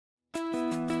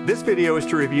This video is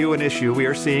to review an issue we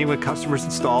are seeing when customers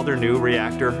install their new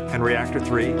Reactor and Reactor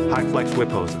 3 High-Flex Whip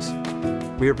Hoses.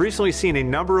 We have recently seen a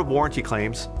number of warranty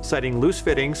claims citing loose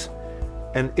fittings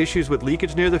and issues with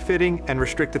leakage near the fitting and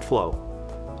restricted flow.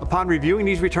 Upon reviewing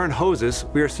these returned hoses,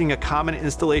 we are seeing a common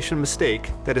installation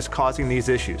mistake that is causing these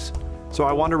issues. So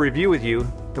I want to review with you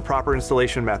the proper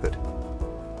installation method.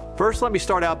 First, let me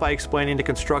start out by explaining the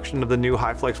construction of the new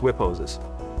High-Flex Whip Hoses.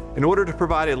 In order to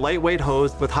provide a lightweight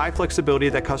hose with high flexibility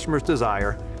that customers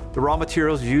desire, the raw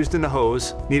materials used in the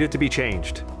hose needed to be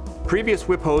changed. Previous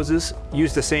whip hoses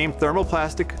used the same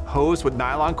thermoplastic hose with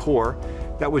nylon core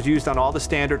that was used on all the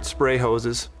standard spray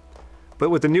hoses. But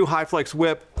with the new High-Flex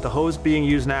Whip, the hose being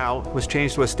used now was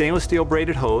changed to a stainless steel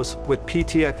braided hose with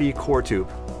PTFE core tube.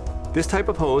 This type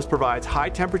of hose provides high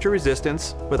temperature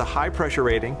resistance with a high pressure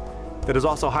rating that is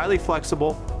also highly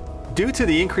flexible. Due to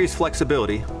the increased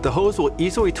flexibility, the hose will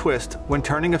easily twist when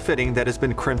turning a fitting that has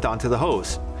been crimped onto the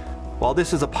hose. While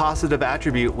this is a positive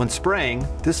attribute when spraying,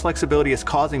 this flexibility is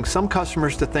causing some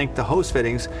customers to think the hose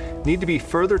fittings need to be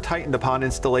further tightened upon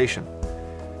installation.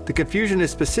 The confusion is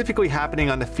specifically happening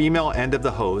on the female end of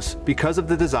the hose because of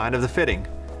the design of the fitting.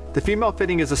 The female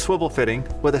fitting is a swivel fitting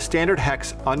with a standard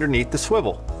hex underneath the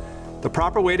swivel. The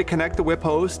proper way to connect the whip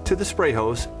hose to the spray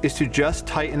hose is to just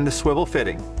tighten the swivel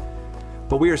fitting.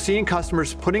 But we are seeing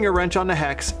customers putting a wrench on the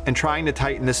hex and trying to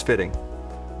tighten this fitting.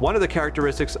 One of the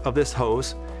characteristics of this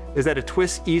hose is that it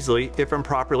twists easily if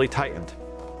improperly tightened.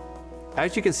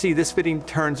 As you can see, this fitting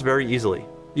turns very easily.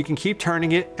 You can keep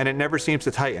turning it and it never seems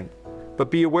to tighten.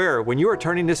 But be aware, when you are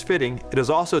turning this fitting, it is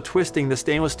also twisting the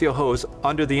stainless steel hose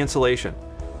under the insulation.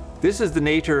 This is the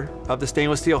nature of the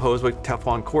stainless steel hose with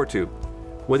Teflon core tube.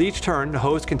 With each turn, the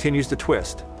hose continues to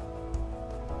twist.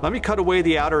 Let me cut away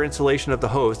the outer insulation of the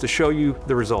hose to show you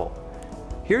the result.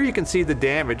 Here you can see the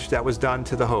damage that was done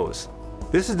to the hose.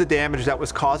 This is the damage that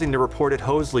was causing the reported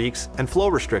hose leaks and flow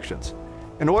restrictions.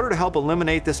 In order to help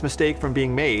eliminate this mistake from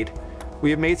being made, we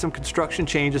have made some construction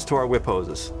changes to our whip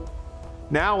hoses.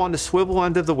 Now on the swivel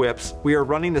end of the whips, we are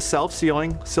running the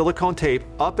self-sealing silicone tape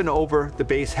up and over the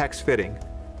base hex fitting.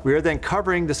 We are then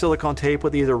covering the silicone tape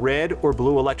with either red or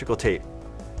blue electrical tape.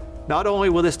 Not only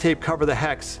will this tape cover the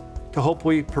hex to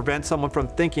hopefully prevent someone from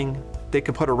thinking they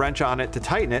can put a wrench on it to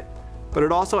tighten it, but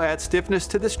it also adds stiffness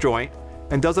to this joint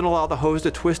and doesn't allow the hose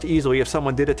to twist easily if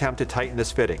someone did attempt to tighten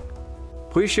this fitting.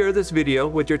 Please share this video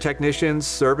with your technicians,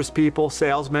 service people,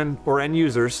 salesmen, or end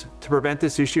users to prevent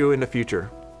this issue in the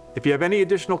future. If you have any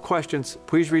additional questions,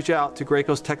 please reach out to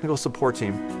Graco's technical support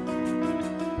team.